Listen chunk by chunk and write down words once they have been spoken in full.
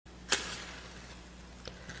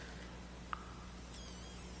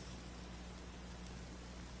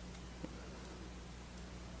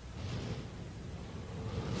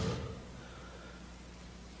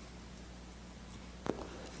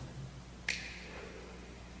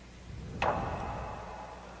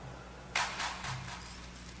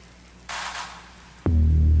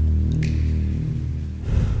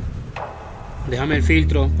Déjame el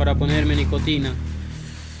filtro para ponerme nicotina,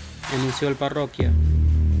 anunció el parroquia.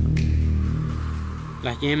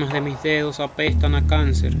 Las yemas de mis dedos apestan a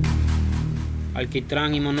cáncer,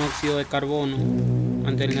 alquitrán y monóxido de carbono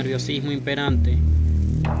ante el nerviosismo imperante.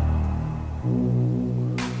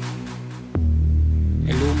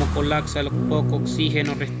 El humo colapsa el poco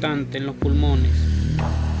oxígeno restante en los pulmones.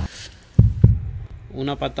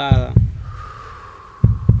 Una patada,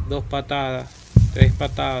 2 patadas, 3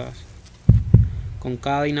 patadas. Con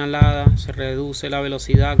cada inhalada se reduce la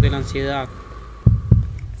velocidad de la ansiedad.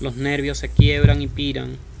 Los nervios se quiebran y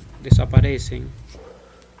piran, desaparecen.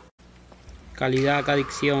 Calidad,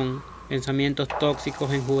 adicción, pensamientos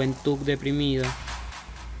tóxicos en juventud deprimida,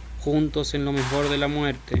 juntos en lo mejor de la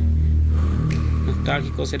muerte.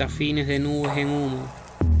 Nostálgicos serafines de nubes en humo,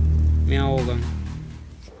 me ahogan.